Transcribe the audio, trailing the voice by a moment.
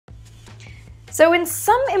So in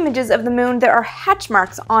some images of the moon, there are hatch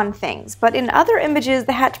marks on things, but in other images,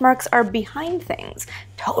 the hatch marks are behind things.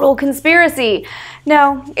 Total conspiracy!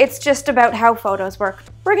 No, it's just about how photos work.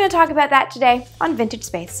 We're going to talk about that today on Vintage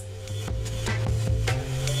Space.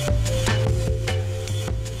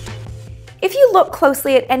 If you look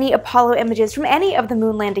closely at any Apollo images from any of the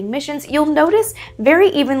moon landing missions, you'll notice very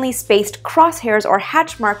evenly spaced crosshairs or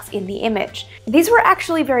hatch marks in the image. These were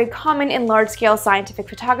actually very common in large-scale scientific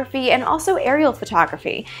photography and also aerial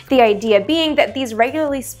photography, the idea being that these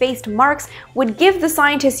regularly spaced marks would give the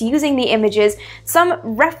scientists using the images some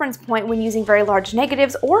reference point when using very large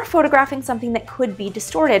negatives or photographing something that could be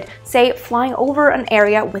distorted, say flying over an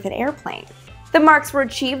area with an airplane. The marks were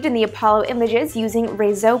achieved in the Apollo images using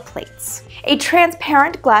réseau plates. A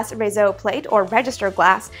transparent glass réseau plate, or register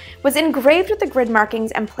glass, was engraved with the grid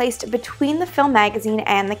markings and placed between the film magazine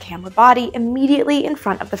and the camera body immediately in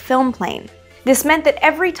front of the film plane. This meant that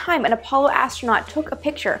every time an Apollo astronaut took a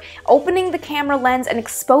picture, opening the camera lens and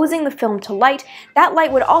exposing the film to light, that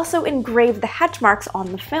light would also engrave the hatch marks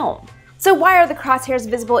on the film. So why are the crosshairs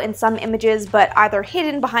visible in some images but either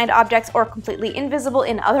hidden behind objects or completely invisible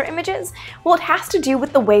in other images? Well, it has to do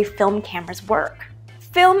with the way film cameras work.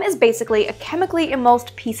 Film is basically a chemically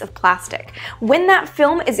emulsed piece of plastic. When that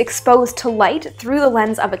film is exposed to light through the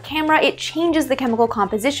lens of a camera, it changes the chemical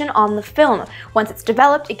composition on the film. Once it's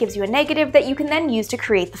developed, it gives you a negative that you can then use to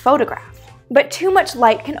create the photograph. But too much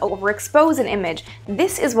light can overexpose an image.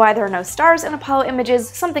 This is why there are no stars in Apollo images,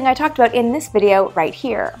 something I talked about in this video right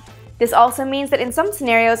here. This also means that in some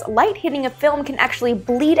scenarios, light hitting a film can actually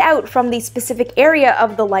bleed out from the specific area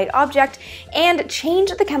of the light object and change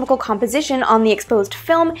the chemical composition on the exposed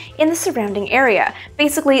film in the surrounding area.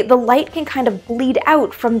 Basically, the light can kind of bleed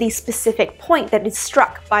out from the specific point that is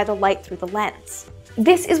struck by the light through the lens.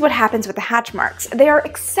 This is what happens with the hatch marks. They are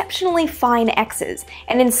exceptionally fine X's,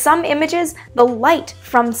 and in some images, the light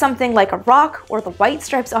from something like a rock or the white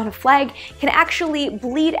stripes on a flag can actually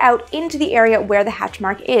bleed out into the area where the hatch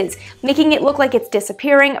mark is, making it look like it's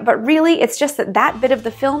disappearing, but really it's just that that bit of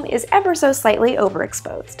the film is ever so slightly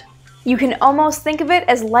overexposed. You can almost think of it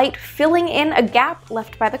as light filling in a gap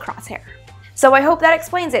left by the crosshair. So I hope that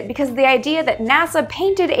explains it, because the idea that NASA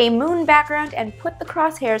painted a moon background and put the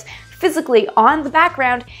crosshairs physically on the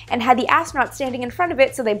background and had the astronauts standing in front of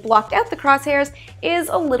it so they blocked out the crosshairs is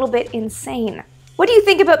a little bit insane. What do you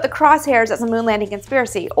think about the crosshairs as a moon landing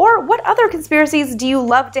conspiracy? Or what other conspiracies do you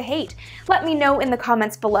love to hate? Let me know in the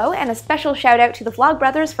comments below, and a special shout out to the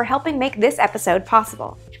Vlogbrothers for helping make this episode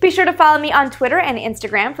possible. Be sure to follow me on Twitter and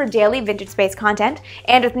Instagram for daily Vintage Space content,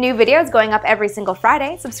 and with new videos going up every single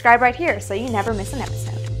Friday, subscribe right here so you never miss an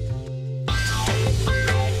episode.